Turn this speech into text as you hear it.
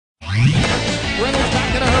Reynolds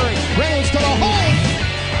back in a hurry. Reynolds to the hole.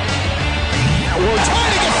 We're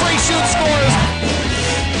trying to get free, shoot, scores.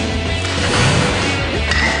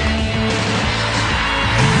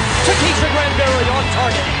 To Keisha Granberry on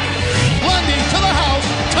target. Lundy to the house.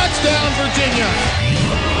 Touchdown, Virginia.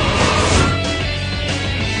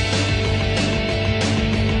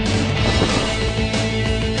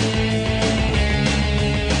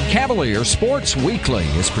 Cavalier Sports Weekly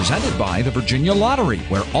is presented by the Virginia Lottery,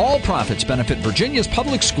 where all profits benefit Virginia's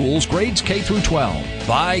public schools grades K through 12.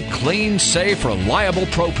 Buy clean, safe, reliable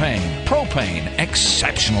propane. Propane,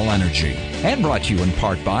 exceptional energy. And brought to you in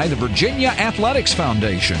part by the Virginia Athletics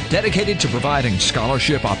Foundation, dedicated to providing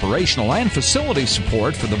scholarship, operational, and facility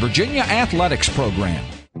support for the Virginia Athletics program.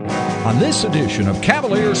 On this edition of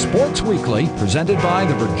Cavalier Sports Weekly, presented by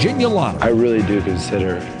the Virginia Lottery. I really do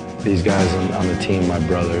consider these guys on the team my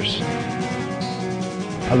brothers.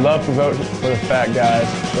 I love to vote for the fat guys,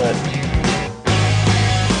 but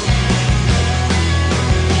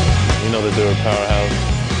you know that they're a powerhouse.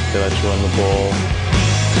 They let you run the ball.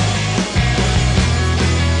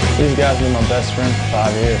 These guys have been my best friend for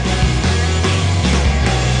 5 years.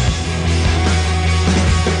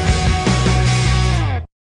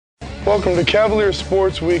 Welcome to Cavalier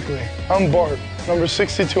Sports Weekly. I'm Bart, number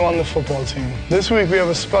 62 on the football team. This week we have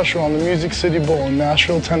a special on the Music City Bowl in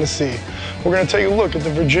Nashville, Tennessee. We're going to take a look at the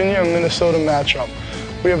Virginia and Minnesota matchup.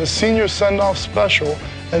 We have a senior send-off special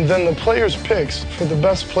and then the players' picks for the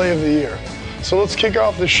best play of the year. So let's kick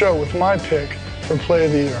off the show with my pick for play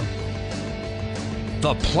of the year.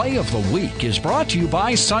 The Play of the Week is brought to you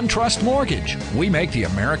by SunTrust Mortgage. We make the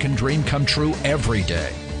American dream come true every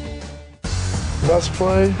day. Best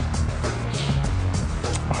play?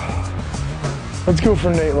 Let's go for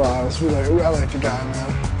Nate Lyles. I like the guy,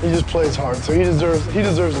 man. He just plays hard, so he deserves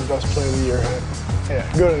the best play of the year hit.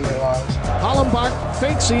 Yeah, go to Nate Lyles. Hollenbach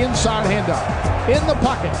fakes the inside handoff. In the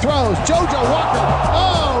pocket, throws. JoJo Walker.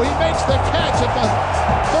 Oh, he makes the catch at the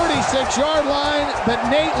 36-yard line, but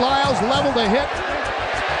Nate Lyles leveled a hit.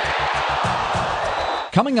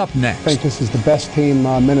 Coming up next. I think this is the best team,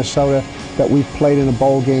 Minnesota, that we've played in a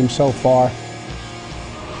bowl game so far.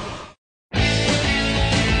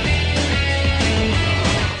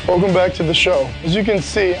 Welcome back to the show. As you can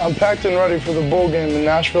see, I'm packed and ready for the bowl game in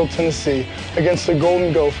Nashville, Tennessee against the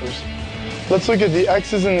Golden Gophers. Let's look at the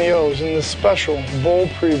X's and the O's in this special bowl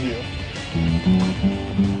preview.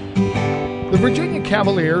 The Virginia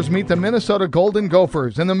Cavaliers meet the Minnesota Golden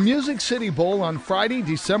Gophers in the Music City Bowl on Friday,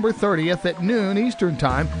 December 30th at noon Eastern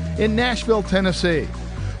Time in Nashville, Tennessee.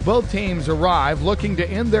 Both teams arrive looking to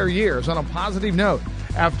end their years on a positive note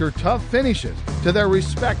after tough finishes to their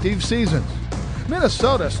respective seasons.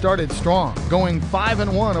 Minnesota started strong, going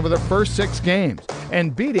 5-1 over their first 6 games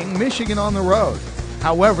and beating Michigan on the road.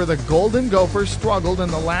 However, the Golden Gophers struggled in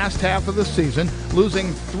the last half of the season,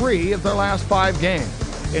 losing 3 of their last 5 games,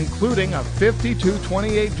 including a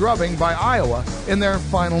 52-28 drubbing by Iowa in their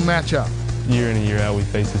final matchup. Year in and year out, we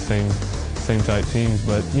face the same type teams,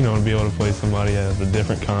 but to be able to play somebody out of a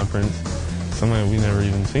different conference, somebody we've never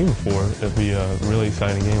even seen before, it'd be a really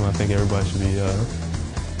exciting game. I think everybody should be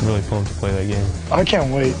really pumped to play that game. I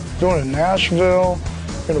can't wait. Going to Nashville,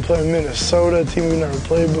 we're going to play Minnesota, a team we've never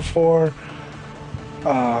played before.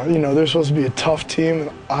 They're supposed to be a tough team,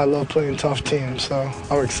 and I love playing tough teams, so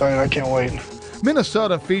I'm excited. I can't wait.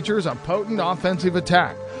 Minnesota features a potent offensive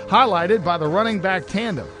attack, highlighted by the running back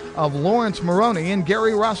tandem of Lawrence Maroney and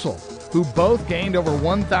Gary Russell, who both gained over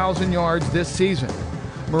 1,000 yards this season.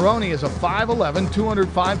 Maroney is a 5'11",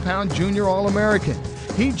 205-pound junior All-American.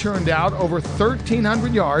 He churned out over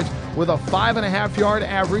 1,300 yards with a 5.5-yard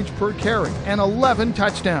average per carry and 11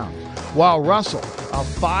 touchdowns, while Russell, a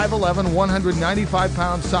 5'11",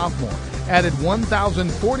 195-pound sophomore, added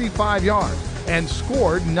 1,045 yards and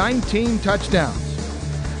scored 19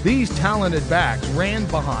 touchdowns. These talented backs ran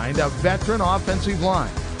behind a veteran offensive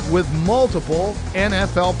line with multiple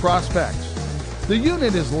NFL prospects. The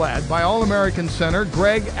unit is led by All-American center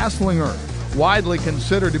Greg Esslinger, widely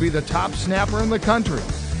considered to be the top snapper in the country,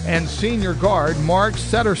 and senior guard Mark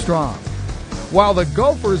Setterstrom. While the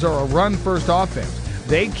Gophers are a run-first offense,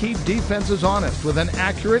 they keep defenses honest with an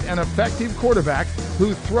accurate and effective quarterback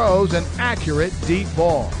who throws an accurate deep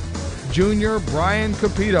ball. Junior Brian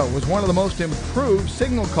Capito was one of the most improved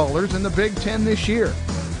signal callers in the Big Ten this year,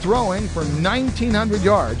 throwing for 1,900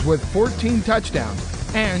 yards with 14 touchdowns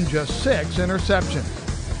and just 6 interceptions.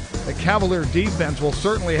 The Cavalier defense will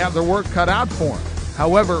certainly have their work cut out for them.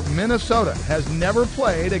 However, Minnesota has never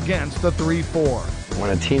played against the 3-4.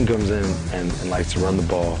 When a team comes in and likes to run the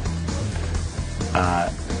ball,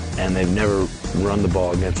 and they've never run the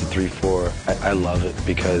ball against a 3-4, I love it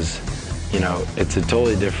because you know, it's a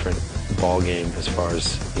totally different ball game as far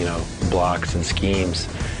as, you know, blocks and schemes,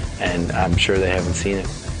 and I'm sure they haven't seen it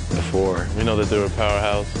before. We know that they're a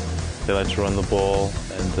powerhouse. They like to run the ball,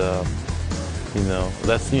 and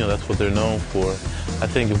that's what they're known for. I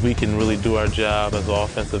think if we can really do our job as an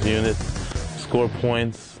offensive unit, score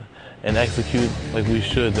points, and execute like we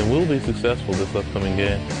should, then we'll be successful this upcoming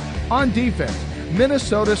game. On defense,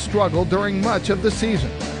 Minnesota struggled during much of the season,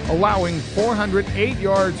 allowing 408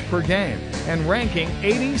 yards per game and ranking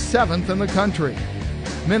 87th in the country.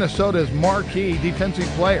 Minnesota's marquee defensive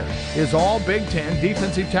player is all Big Ten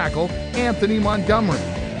defensive tackle Anthony Montgomery,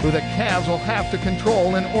 who the Cavs will have to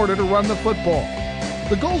control in order to run the football.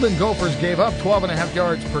 The Golden Gophers gave up 12.5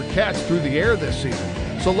 yards per catch through the air this season,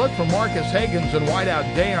 so look for Marcus Hagans and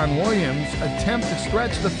wideout Dayon Williams attempt to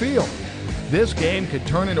stretch the field. This game could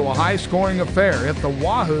turn into a high-scoring affair if the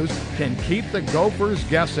Wahoos can keep the Gophers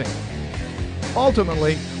guessing.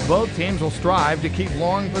 Ultimately, both teams will strive to keep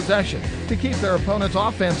long possession, to keep their opponent's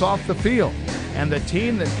offense off the field, and the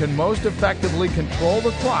team that can most effectively control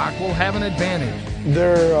the clock will have an advantage.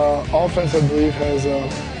 Their offense, I believe, has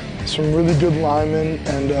some really good linemen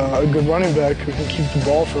and a good running back who can keep the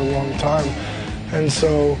ball for a long time. And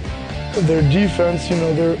so their defense, you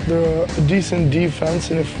know, they're a decent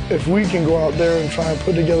defense, and if we can go out there and try and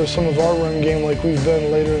put together some of our run game like we've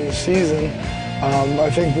been later in the season, I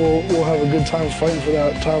think we'll have a good time fighting for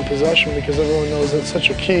that time of possession, because everyone knows that's such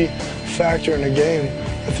a key factor in a game.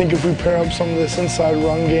 I think if we pair up some of this inside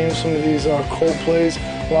run game, some of these cold plays,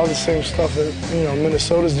 a lot of the same stuff that, you know,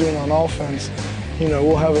 Minnesota's doing on offense, you know,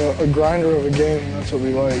 we'll have a grinder of a game, and that's what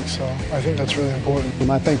we like. So I think that's really important.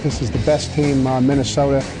 And I think this is the best team,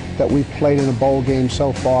 Minnesota, that we've played in a bowl game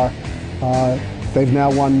so far. They've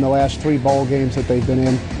now won the last 3 bowl games that they've been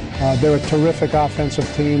in. They're a terrific offensive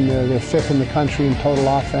team. They're 5th in the country in total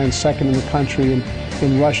offense, 2nd in the country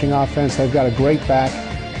in rushing offense. They've got a great back.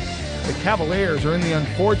 The Cavaliers are in the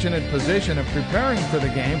unfortunate position of preparing for the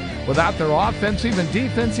game without their offensive and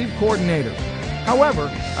defensive coordinators.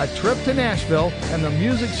 However, a trip to Nashville and the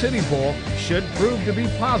Music City Bowl should prove to be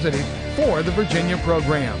positive for the Virginia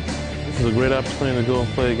program. This is a great opportunity to go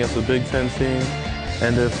and play against a Big Ten team,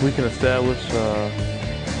 and if we can establish a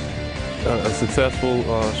successful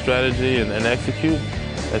strategy and execute,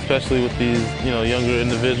 especially with these younger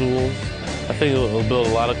individuals, I think it'll build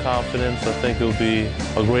a lot of confidence. I think it'll be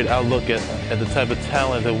a great outlook at the type of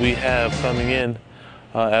talent that we have coming in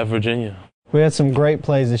at Virginia. We had some great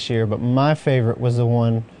plays this year, but my favorite was the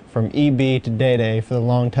one from EB to Day for the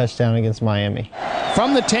long touchdown against Miami.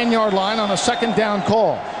 From the 10-yard line on a 2nd down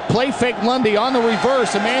call, play fake Lundy on the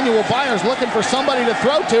reverse. Emmanuel Byers looking for somebody to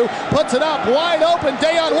throw to, puts it up wide open.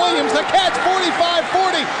 Dayon Williams, the catch,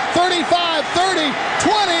 45-40, 35-30,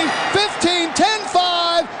 20, 15,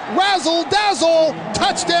 10-5, razzle-dazzle,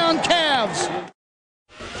 touchdown Cavs.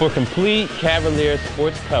 For complete Cavalier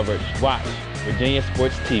sports coverage, watch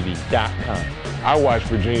VirginiaSportsTV.com. I watch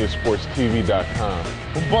VirginiaSportsTV.com.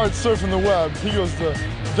 When Bart's surfing the web, he goes to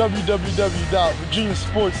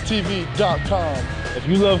www.VirginiaSportsTV.com. If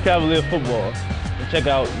you love Cavalier football, then check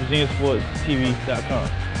out VirginiaSportsTV.com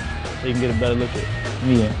so you can get a better look at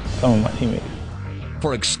me and some of my teammates.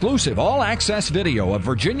 For exclusive all-access video of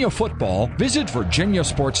Virginia football, visit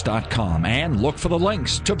VirginiaSports.com and look for the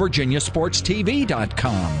links to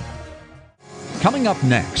VirginiaSportsTV.com. Coming up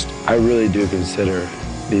next. I really do consider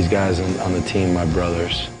these guys on the team my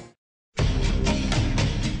brothers.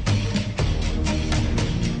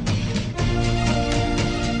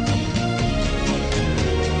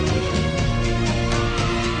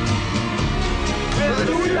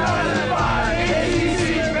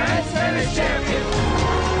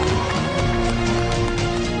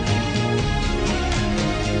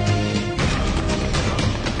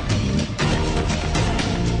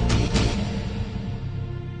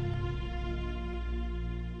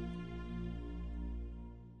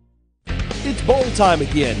 It's bowl time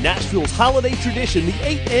again. Nashville's holiday tradition, the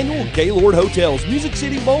 8th annual Gaylord Hotels Music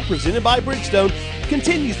City Bowl presented by Bridgestone,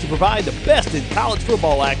 continues to provide the best in college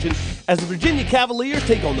football action as the Virginia Cavaliers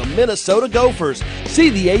take on the Minnesota Gophers. See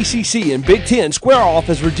the ACC and Big Ten square off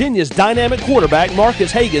as Virginia's dynamic quarterback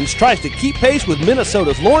Marcus Hagans tries to keep pace with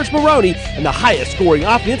Minnesota's Lawrence Maroney and the highest scoring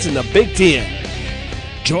offense in the Big Ten.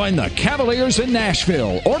 Join the Cavaliers in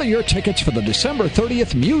Nashville. Order your tickets for the December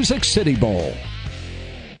 30th Music City Bowl.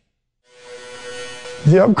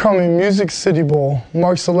 The upcoming Music City Bowl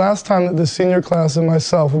marks the last time that the senior class and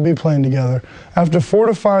myself will be playing together. After 4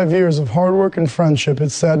 to 5 years of hard work and friendship,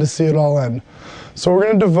 it's sad to see it all end. So we're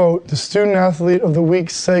going to devote the Student Athlete of the Week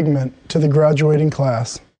segment to the graduating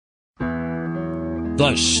class. The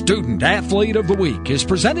The Student Athlete of the Week is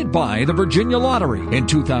presented by the Virginia Lottery. In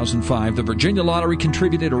 2005, the Virginia Lottery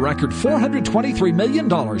contributed a record $423 million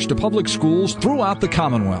to public schools throughout the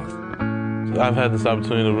Commonwealth. I've had this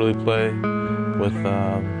opportunity to really play with,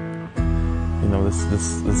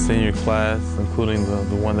 this senior class, including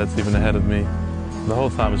the one that's even ahead of me. The whole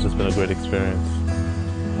time it's just been a great experience.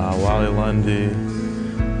 Wally Lundy,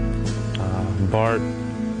 Bart,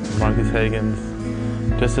 Marcus Higgins,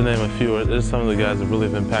 just to name a few. There's some of the guys that really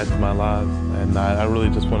have impacted my lives, and I really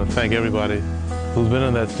just want to thank everybody who's been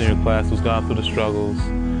in that senior class, who's gone through the struggles,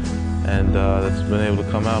 and that's been able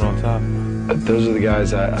to come out on top. Those are the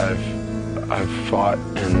guys I've fought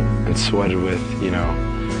and sweated with,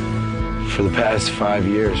 for the past 5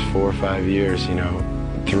 years, 4 or 5 years,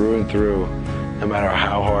 through and through. No matter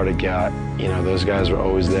how hard it got, those guys were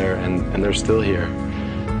always there, and they're still here.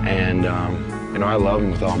 And I love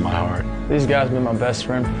them with all my heart. These guys have been my best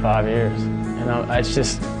friend for 5 years, and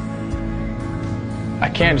I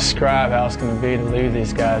can't describe how it's going to be to leave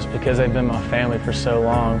these guys because they've been my family for so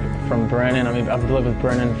long. From Brennan, I've lived with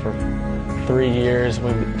Brennan for 3 years.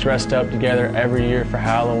 We've dressed up together every year for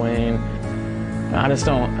Halloween.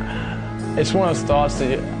 It's one of those thoughts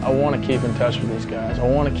that I want to keep in touch with these guys. I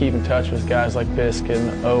want to keep in touch with guys like Biscuit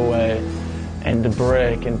and Owe and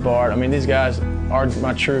DeBrick and Bart. These guys are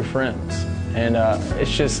my true friends. And I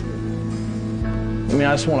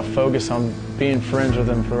just want to focus on being friends with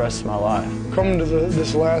them for the rest of my life. Coming to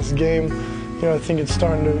this last game, I think it's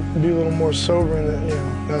starting to be a little more sobering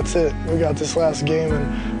that, that's it. We got this last game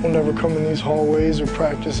and we'll never come in these hallways or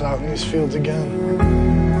practice out in these fields again.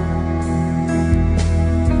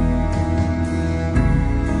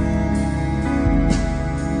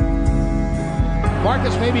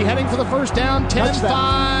 Marcus may be heading for the first down,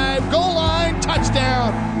 10-5, goal line,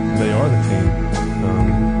 touchdown. They are the team.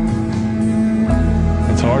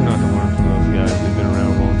 It's hard not to learn from those guys. They've been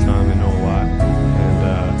around a long time, they know a lot.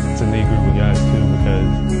 And it's a neat group of guys too because,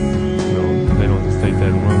 they don't just take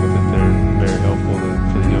that and run with it. They're very helpful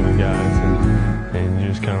to the younger guys and you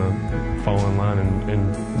just kind of fall in line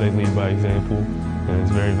and they lead by example and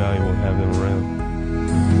it's very valuable to have them around.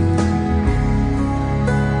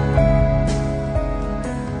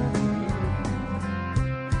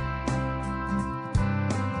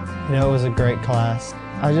 It was a great class.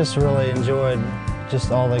 I just really enjoyed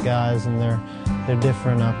just all the guys and their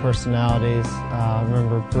different personalities. I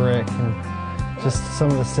remember Brick and just some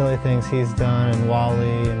of the silly things he's done, and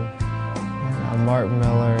Wally and Martin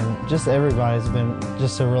Miller, and just everybody's been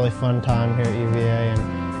just a really fun time here at UVA,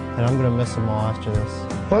 and I'm going to miss them all after this.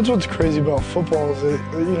 Well, that's what's crazy about football is that,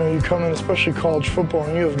 you come in, especially college football,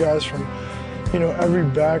 and you have guys from every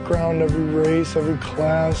background, every race, every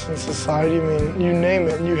class in society. You name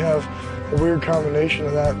it, and you have a weird combination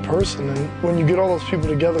of that person. And when you get all those people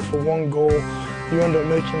together for one goal, you end up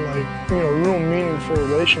making real meaningful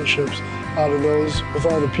relationships out of those with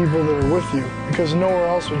all the people that are with you. Because nowhere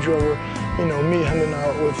else would you ever, me hanging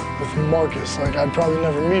out with Marcus. I'd probably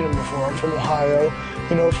never meet him before. I'm from Ohio,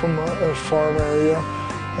 from a farm area.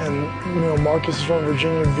 And, Marcus is from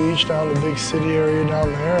Virginia Beach, down the big city area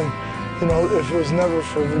down there. And, if it was never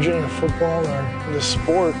for Virginia football or the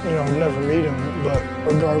sport, I'd never meet him. But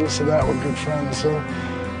regardless of that, we're good friends. So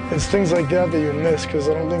it's things like that you miss because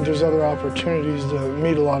I don't think there's other opportunities to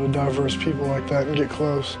meet a lot of diverse people like that and get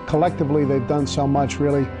close. Collectively, they've done so much,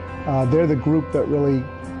 really. They're the group that really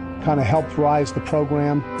kind of helped rise the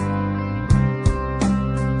program.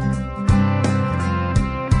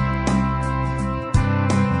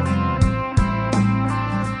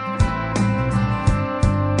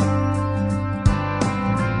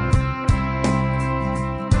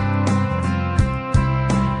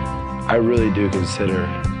 I really do consider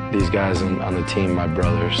these guys on the team my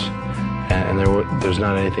brothers, and there's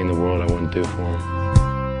not anything in the world I wouldn't do for them.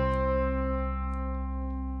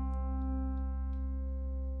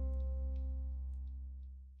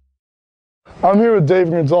 I'm here with Dave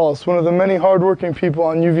Gonzalez, one of the many hardworking people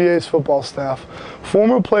on UVA's football staff.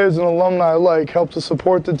 Former players and alumni alike help to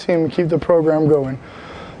support the team and keep the program going.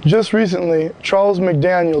 Just recently, Charles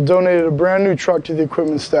McDaniel donated a brand new truck to the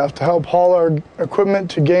equipment staff to help haul our equipment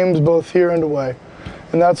to games both here and away.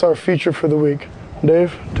 And that's our feature for the week.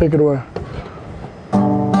 Dave, take it away.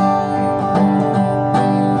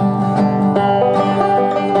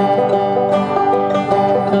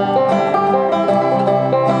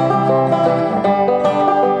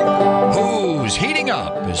 Who's Heating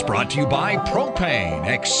Up is brought to you by Propane,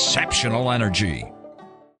 exceptional energy.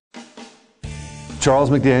 Charles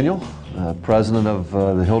McDaniel, president of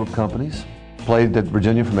the Hildup Companies. Played at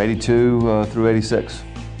Virginia from '82 through '86.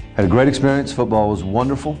 Had a great experience. Football was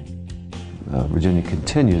wonderful. Virginia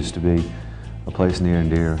continues to be a place near and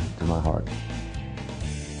dear to my heart.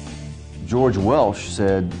 George Welsh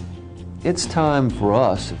said, it's time for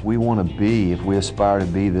us, if we aspire to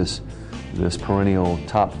be this perennial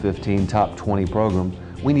top 15, top 20 program,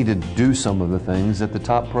 we need to do some of the things that the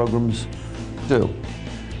top programs do.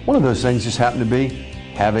 One of those things just happened to be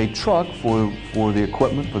have a truck for the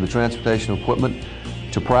equipment, for the transportation of equipment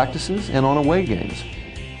to practices and on away games.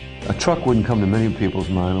 A truck wouldn't come to many people's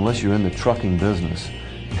mind unless you're in the trucking business.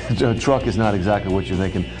 A truck is not exactly what you're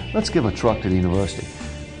thinking. Let's give a truck to the university.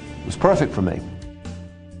 It was perfect for me.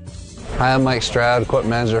 Hi, I'm Mike Stroud,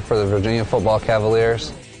 equipment manager for the Virginia Football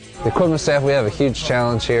Cavaliers. The equipment staff, we have a huge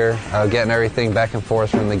challenge here, getting everything back and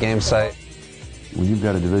forth from the game site. When you've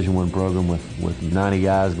got a Division I program with 90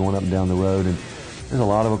 guys going up and down the road, and there's a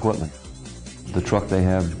lot of equipment. The truck they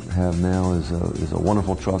have now is a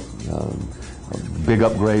wonderful truck, a big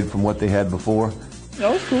upgrade from what they had before.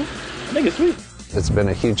 Oh, it's cool. I think it's sweet. It's been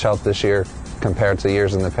a huge help this year compared to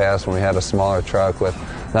years in the past when we had a smaller truck with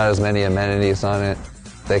not as many amenities on it.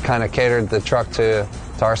 They kind of catered the truck to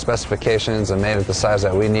our specifications and made it the size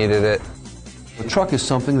that we needed it. The truck is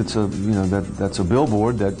something that's a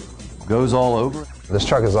billboard that goes all over. This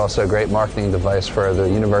truck is also a great marketing device for the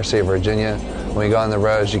University of Virginia. When you go on the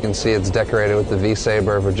roads, you can see it's decorated with the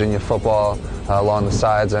V-Saber, Virginia football, along the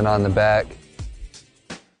sides and on the back.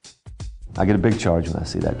 I get a big charge when I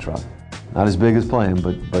see that truck. Not as big as playing,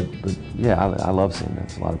 but yeah, I love seeing that.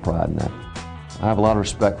 There's a lot of pride in that. I have a lot of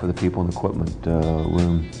respect for the people in the equipment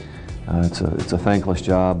room. It's a thankless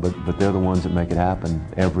job, but they're the ones that make it happen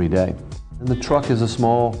every day. And the truck is a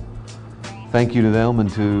small thank you to them and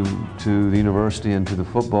to the university and to the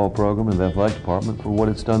football program and the athletic department for what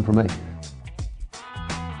it's done for me.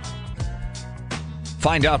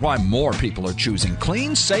 Find out why more people are choosing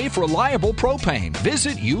clean, safe, reliable propane.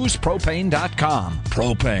 Visit usepropane.com.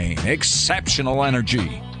 Propane, exceptional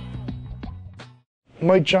energy.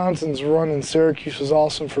 Mike Johnson's run in Syracuse was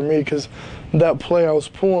awesome for me because that play I was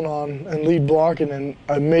pulling on and lead blocking, and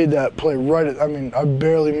I made that play I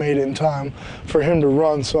barely made it in time for him to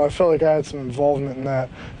run, so I felt like I had some involvement in that.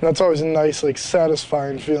 And that's always a nice,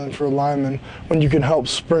 satisfying feeling for a lineman when you can help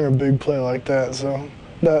spring a big play like that. So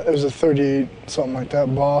it was a 38, something like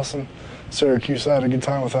that, Boston, Syracuse. I had a good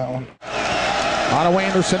time with that one. Otto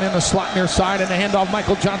Anderson in the slot near side, and the handoff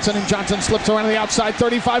Michael Johnson, and Johnson slips around to the outside,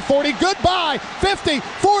 35-40, goodbye, 50,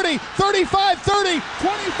 40, 35, 30,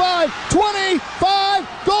 25,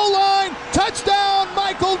 25, goal line, touchdown,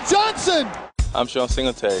 Michael Johnson! I'm Sean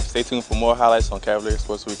Singletary. Stay tuned for more highlights on Cavalier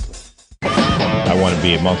Sports Weekly. I want to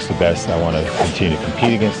be amongst the best. I want to continue to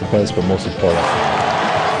compete against the best, but most importantly,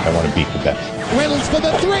 I want to beat the best. Reynolds for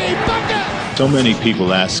the three, bucket! So many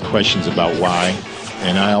people ask questions about why,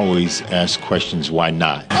 and I always ask questions, why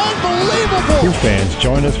not? Unbelievable! You fans,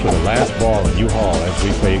 join us for the last ball in U-Haul as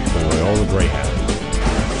we play for the Loyola Greyhounds.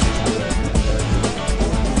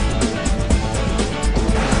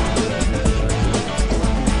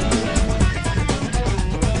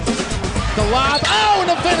 The lob, and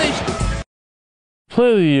the finish!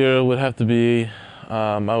 Play of the year would have to be,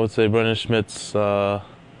 I would say, Brendan Schmidt's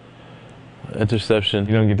interception.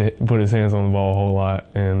 You don't get to put his hands on the ball a whole lot,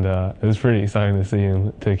 and it was pretty exciting to see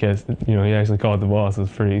him to catch. He actually caught the ball, so it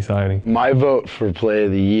was pretty exciting. My vote for play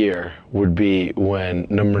of the year would be when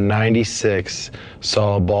number 96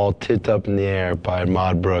 saw a ball tipped up in the air by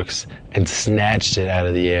Ahmad Brooks and snatched it out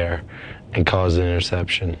of the air and caused an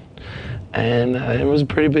interception. And it was a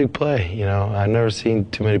pretty big play. I've never seen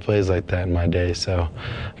too many plays like that in my day, so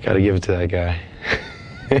I got to give it to that guy.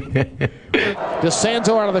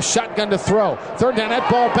 DeSanzo out of the shotgun to throw. Third down, that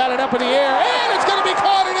ball batted up in the air, and it's going to be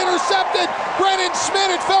caught and intercepted. Brendan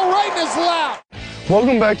Schmidt, it fell right in his lap.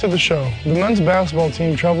 Welcome back to the show. The men's basketball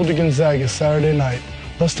team traveled to Gonzaga Saturday night.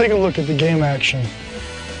 Let's take a look at the game action.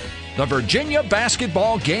 The Virginia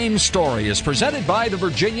basketball game story is presented by the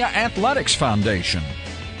Virginia Athletics Foundation.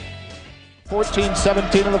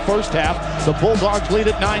 14-17 in the first half. The Bulldogs lead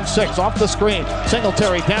at 9-6. Off the screen.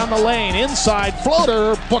 Singletary down the lane. Inside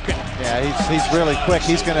floater. Book it. Yeah, he's really quick.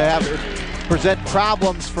 He's going to present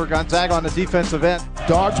problems for Gonzaga on the defensive end.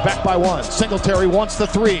 Dogs back by one. Singletary wants the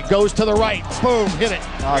three. Goes to the right. Boom. Hit it.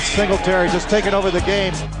 Singletary just taking over the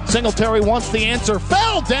game. Singletary wants the answer.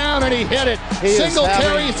 Fell down and he hit it.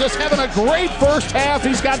 Singletary is just having a great first half.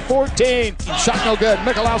 He's got 14. Shot no good.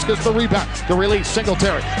 Michalowskis the rebound. The release.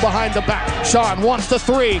 Singletary behind the back. Sean wants the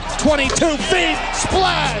three. 22 feet.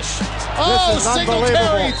 Splash.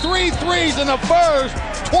 Singletary 3 threes in the first.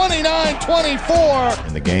 29-24.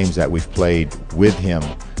 In the games that we've played with him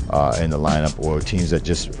in the lineup, or teams that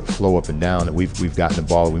just flow up and down, we've gotten the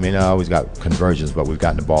ball. We may not always got conversions, but we've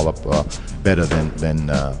gotten the ball up better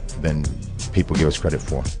than people give us credit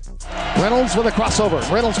for. Reynolds with a crossover.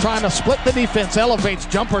 Reynolds trying to split the defense. Elevates.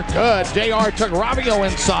 Jumper good. JR took Ravio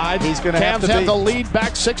inside. He's going to have the lead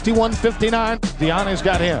back 61-59. Deanna's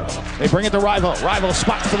got him. They bring it to Rivo. Rivo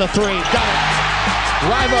spots for the three. Got it.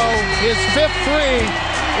 Rivo, his fifth three.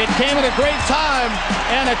 It came at a great time.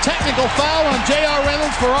 And a technical foul on JR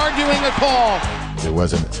Reynolds for arguing a call. It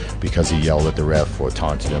wasn't because he yelled at the ref or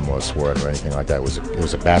taunted him or swore or anything like that. It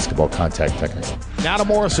was a basketball contact technical. Now to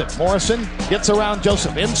Morrison. Morrison gets around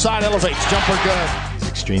Joseph. Inside, elevates. Jumper good. He's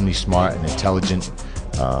extremely smart and intelligent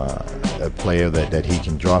a player that he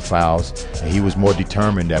can draw fouls. And he was more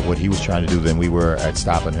determined at what he was trying to do than we were at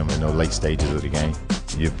stopping him in the late stages of the game.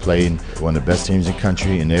 You're playing one of the best teams in the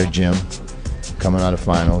country in their gym, coming out of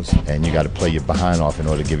finals, and you got to play your behind off in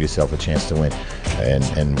order to give yourself a chance to win.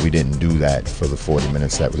 And we didn't do that for the 40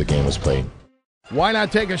 minutes that the game was played. Why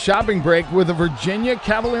not take a shopping break with the Virginia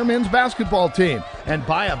Cavalier men's basketball team and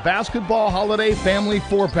buy a basketball holiday family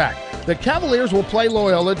 4-pack? The Cavaliers will play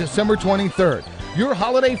Loyola December 23rd. Your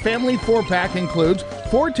holiday family 4-pack includes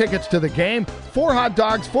 4 tickets to the game, 4 hot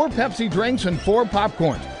dogs, 4 Pepsi drinks, and 4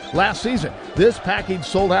 popcorns. Last season, this package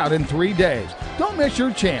sold out in 3 days. Don't miss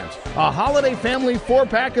your chance. A holiday family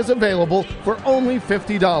 4-pack is available for only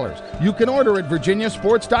 $50. You can order at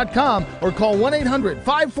virginiasports.com or call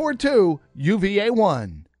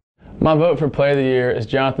 1-800-542-UVA1. My vote for Play of the Year is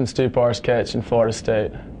Jonathan Stupar's catch in Florida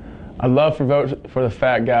State. I'd love to vote for the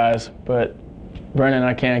fat guys, but Brennan,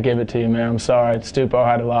 I can't give it to you, man. I'm sorry. Stupar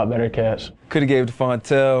had a lot better catch. Could have gave it to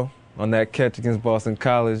Fontel on that catch against Boston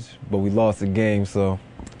College, but we lost the game, so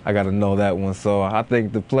I got to know that one. So I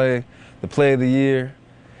think the play of the year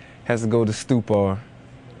has to go to Stupar.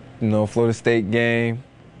 You know, Florida State game,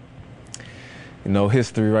 you know,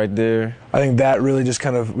 history right there. I think that really just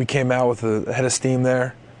we came out with a head of steam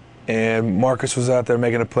there, and Marcus was out there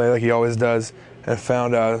making a play like he always does, and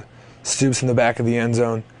found Stoops in the back of the end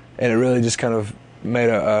zone, and it really just made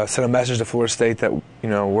sent a message to Florida State that, you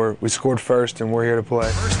know, we scored first and we're here to play.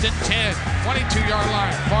 First and 10, 22-yard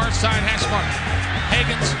line, far side hash mark.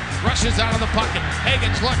 Higgins rushes out of the pocket.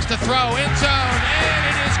 Higgins looks to throw, end zone, and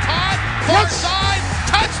it is caught. Far side,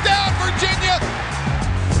 touchdown, Virginia.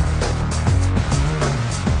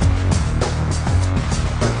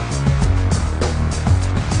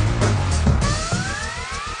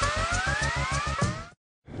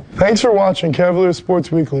 Thanks for watching Cavalier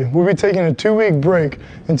Sports Weekly. We'll be taking a 2-week break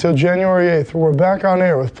until January 8th, where we're back on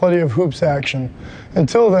air with plenty of hoops action.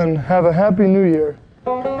 Until then, have a happy new year.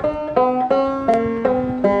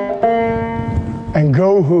 And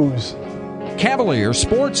go Hoos. Cavalier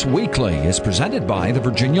Sports Weekly is presented by the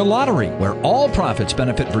Virginia Lottery, where all profits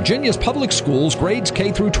benefit Virginia's public schools grades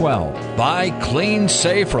K through 12. Buy clean,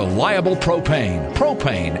 safe, reliable propane.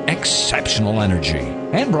 Propane, exceptional energy.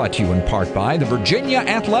 And brought to you in part by the Virginia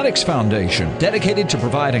Athletics Foundation, dedicated to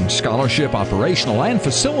providing scholarship, operational, and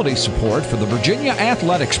facility support for the Virginia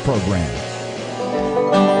Athletics program.